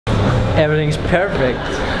Everything's perfect.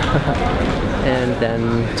 And then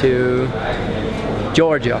to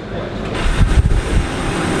Georgia.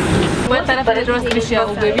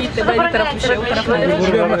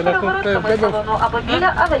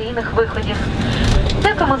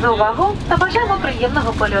 Дякуємо за увагу та бажаємо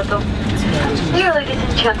приємного польоту. Ladies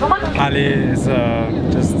and gentlemen. Ali is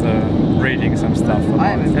just reading some stuff.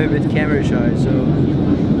 I'm a bit camera shy, so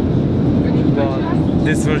but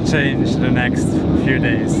this will change the next few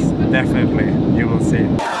days. Definitely, you will see.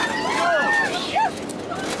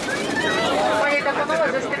 Пані та панове,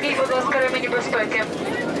 застебніть, будь ласка, ремені безпеки.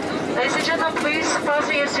 Ladies and gentlemen, please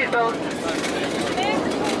fasten your seatbelt.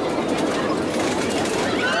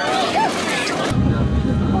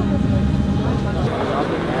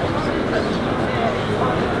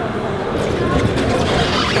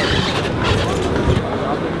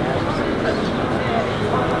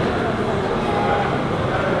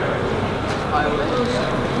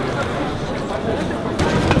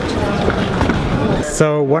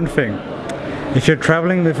 So one thing, if you're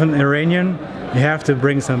traveling with an Iranian, you have to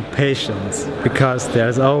bring some patience because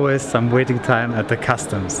there's always some waiting time at the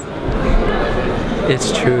customs.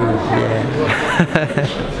 it's true, yeah.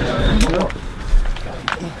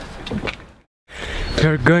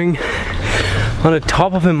 We're going on the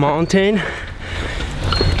top of a mountain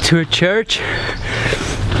to a church.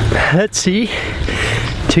 Let's see,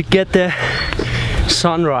 to get the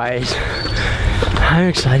sunrise. I'm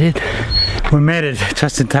excited. We made it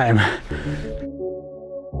just in time.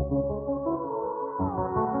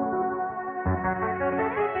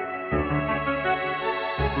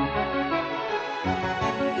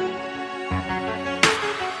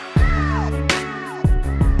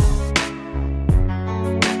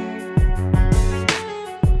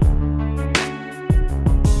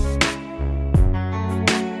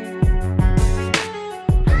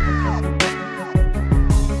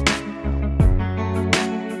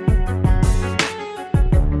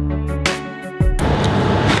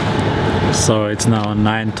 So it's now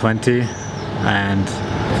 9:20 and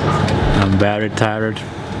I'm very tired.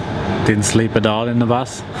 Didn't sleep at all in the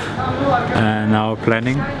bus. And now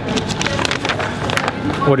planning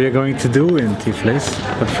what are you going to do in Tiflis.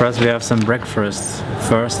 But first we have some breakfast.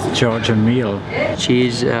 First Georgian meal.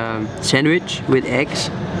 Cheese sandwich with eggs,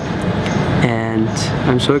 and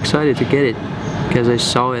I'm so excited to get it because I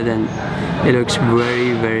saw it and it looks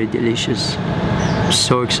very delicious. I'm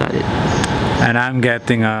so excited. And I'm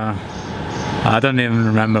getting a, I don't even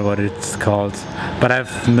remember what it's called, but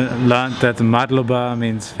I've learned that madluba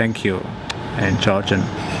means thank you in Georgian.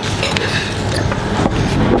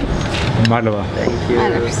 Madluba. Thank you.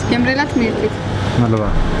 Madluba.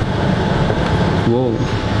 Whoa.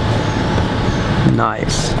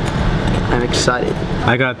 Nice. I'm excited.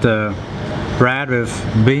 I got the bread with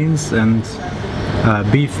beans and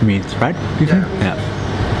beef meat, right? Beef meat? Yeah.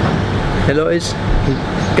 Hello is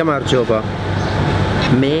Kamarjoba.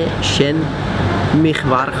 Me shen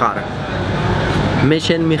mikhvar khar. Me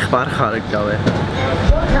shen mikhvar khar gawe.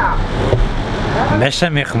 Meshe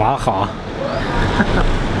mikhmacha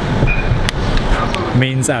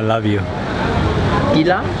means I love you.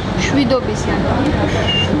 Gila? Shvidobisa.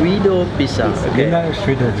 Shvidobisa. Okay. Gila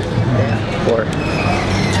shvidobisa. Four.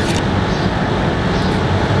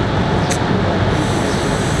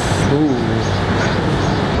 Ooh.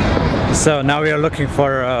 So now we are looking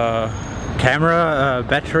for a camera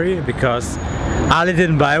battery because Ali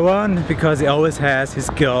didn't buy one because he always has his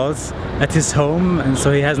girls at his home and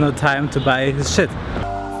so he has no time to buy his shit.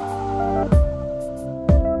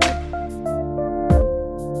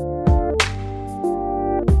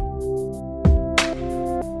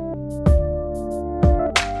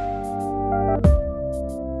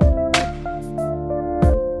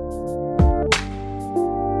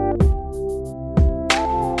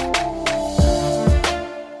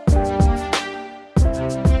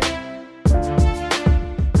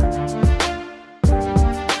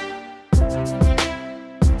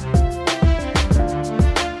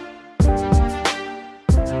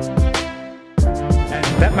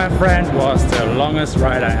 That, my friend, was the longest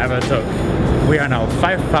ride I ever took. We are now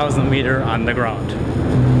 5,000 meters underground.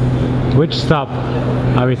 Which stop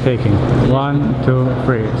are we taking? 1, 2,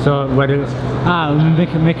 3. So where do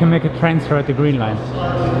make a transfer at the green line.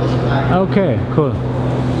 Okay, cool.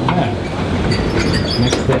 Yeah.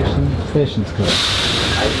 Next station school.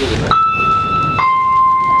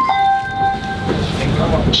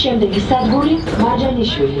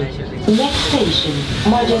 Next station,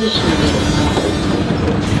 Marjanishvili.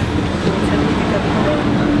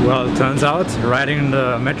 Well, it turns out riding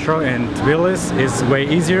the metro in Tbilisi is way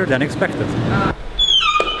easier than expected.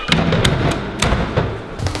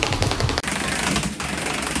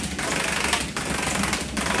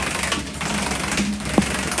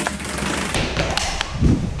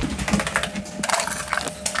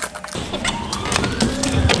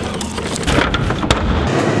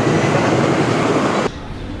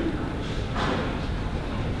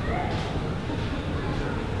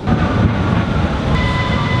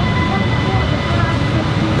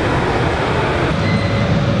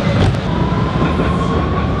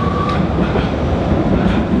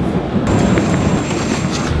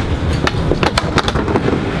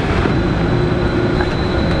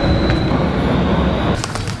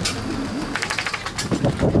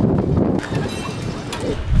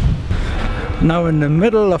 now in the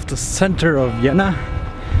middle of the center of Vienna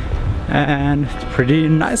and it's pretty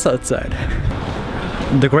nice outside.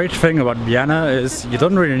 The great thing about Vienna is you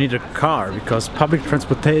don't really need a car because public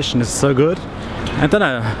transportation is so good. And then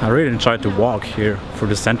I really enjoyed to walk here through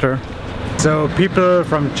the center. So people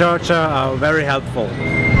from Georgia are very helpful.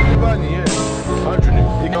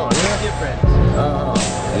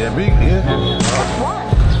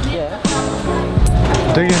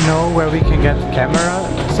 Do you know where we can get camera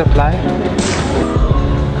supply?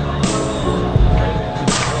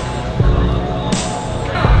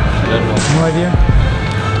 No idea.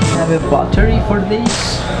 Have a battery for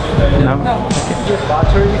this? No. Okay. A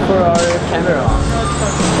battery for our camera.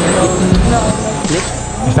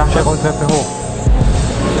 Ich dachte, er rollt Treppe hoch.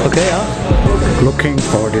 Okay, yeah. Looking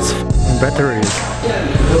for these batteries.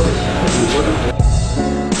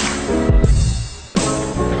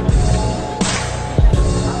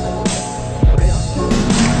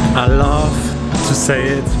 I love to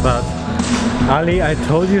say it, but Ali, I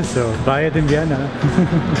told you so. Buy it in Vienna.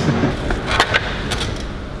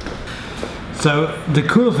 So the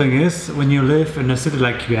cool thing is, when you live in a city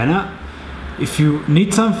like Vienna, if you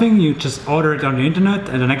need something, you just order it on the internet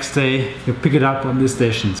and the next day you pick it up on the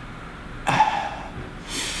stations.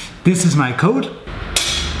 This is my code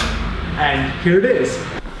and here it is.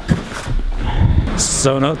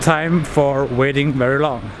 So no time for waiting very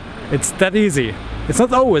long. It's that easy. It's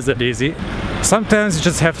not always that easy. Sometimes you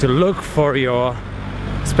just have to look for your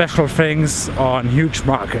special things on huge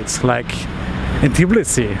markets like in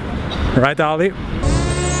Tbilisi. Right, Ali?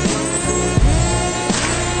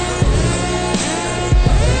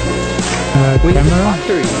 We need a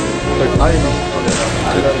battery.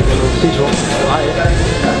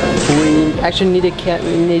 We actually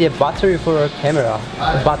need a battery for our camera.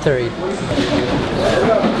 A battery.